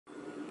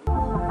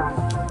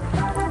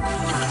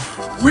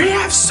We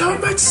have so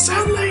much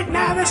sunlight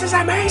now, this is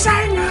amazing!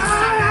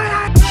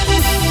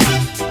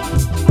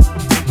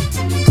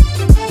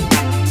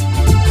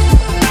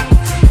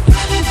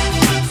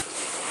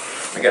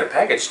 I got a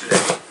package today.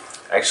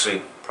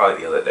 Actually,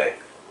 probably the other day.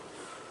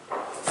 I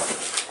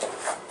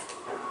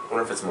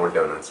wonder if it's more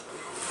donuts.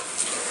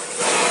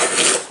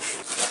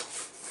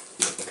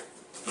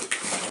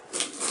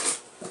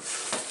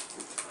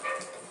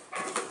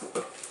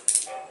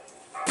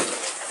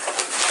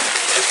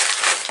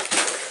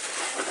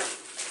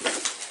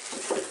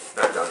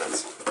 Not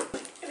donuts.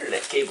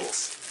 Internet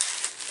cables.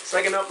 So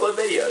I can upload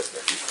videos.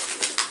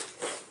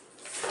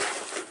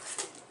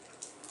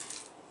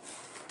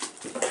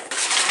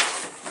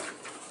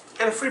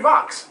 And a free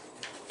box.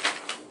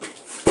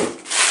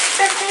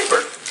 And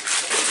paper.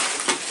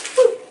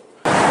 Woo.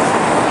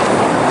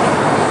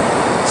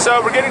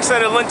 So we're getting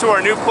settled into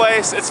our new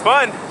place. It's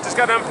fun. Just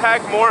gotta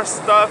unpack more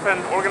stuff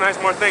and organize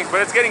more things,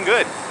 but it's getting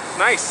good.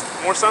 Nice.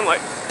 More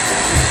sunlight.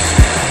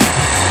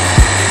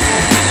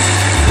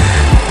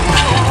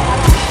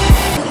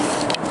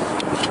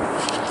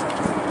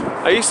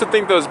 I used to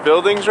think those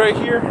buildings right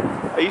here,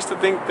 I used to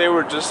think they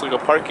were just like a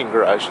parking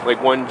garage,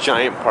 like one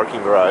giant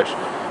parking garage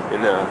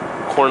in a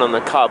corn on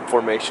the cob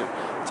formation.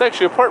 It's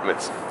actually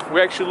apartments.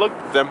 We actually looked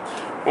at them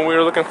when we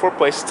were looking for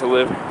places to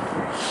live.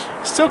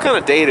 Still kind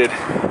of dated.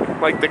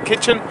 Like the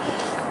kitchen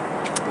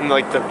and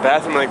like the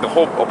bathroom, like the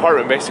whole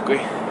apartment basically,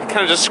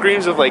 kind of just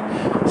screams of like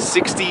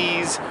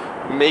 60s,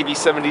 maybe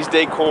 70s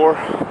decor,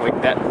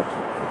 like that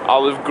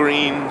olive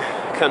green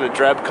kind of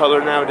drab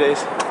color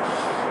nowadays.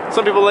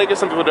 Some people like it,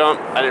 some people don't.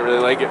 I didn't really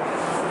like it.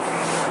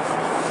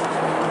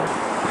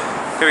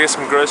 Gonna get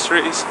some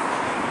groceries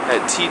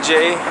at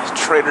TJ,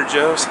 Trader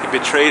Joe's. He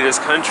betrayed his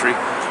country.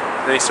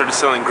 Then he started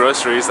selling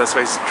groceries. That's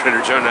why he's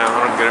Trader Joe now.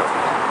 I don't get it.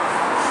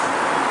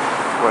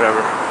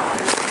 Whatever.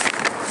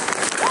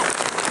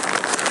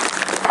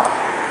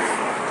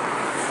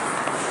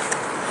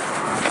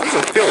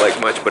 Doesn't feel like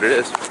much, but it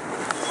is.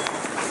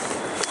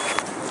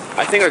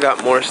 I think I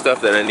got more stuff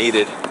than I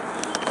needed.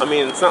 I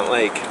mean, it's not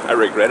like I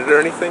regret it or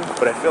anything,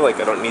 but I feel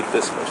like I don't need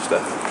this much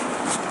stuff.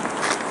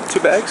 2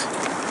 bags?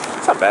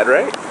 It's not bad,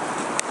 right?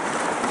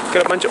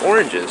 Got a bunch of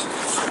oranges.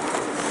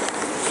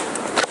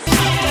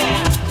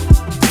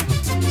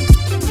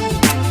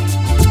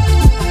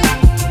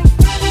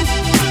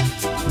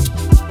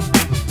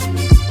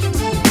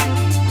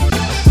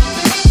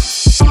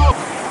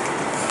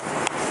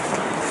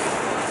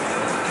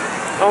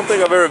 I don't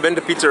think I've ever been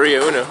to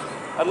Pizzeria Uno.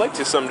 I'd like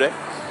to someday.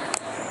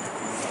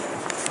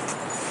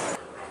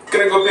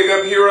 Gonna go pick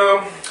up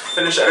Hero,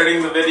 finish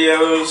editing the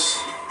videos,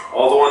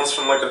 all the ones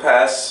from like the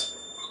past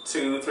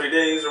 2-3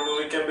 days over the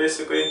weekend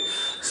basically,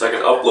 so I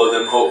can upload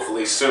them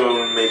hopefully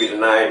soon, maybe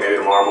tonight, maybe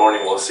tomorrow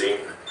morning, we'll see.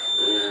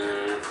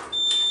 I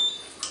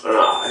don't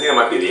know, I think that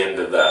might be the end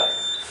of the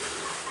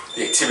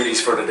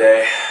activities for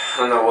today. I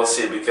don't know, we'll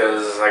see,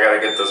 because I gotta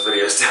get those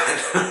videos done.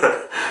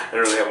 I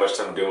don't really have much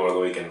time to do them over the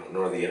weekend,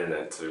 nor the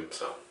internet too,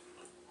 so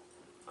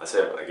that's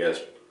it, I guess.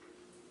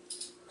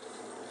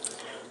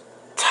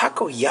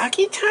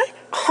 Takoyaki time?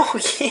 Oh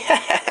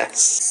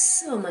yes!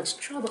 So much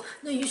trouble.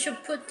 No, you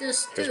should put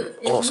this too.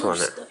 Also on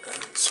it.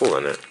 Salt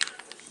on it.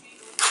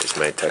 It's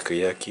my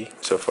takoyaki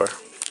so far.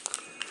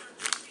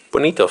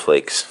 Bonito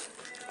flakes.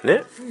 Isn't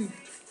it?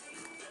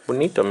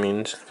 Bonito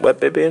means what,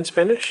 baby, in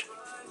Spanish?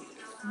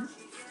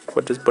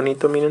 What does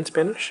bonito mean in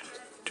Spanish?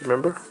 Do you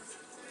remember?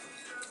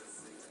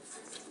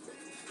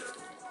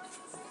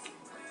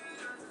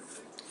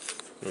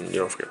 You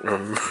don't forget.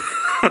 Remember.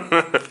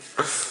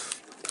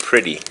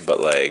 Pretty, but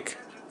like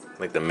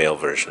the male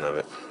version of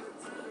it.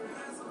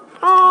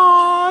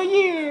 Oh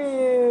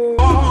yeah.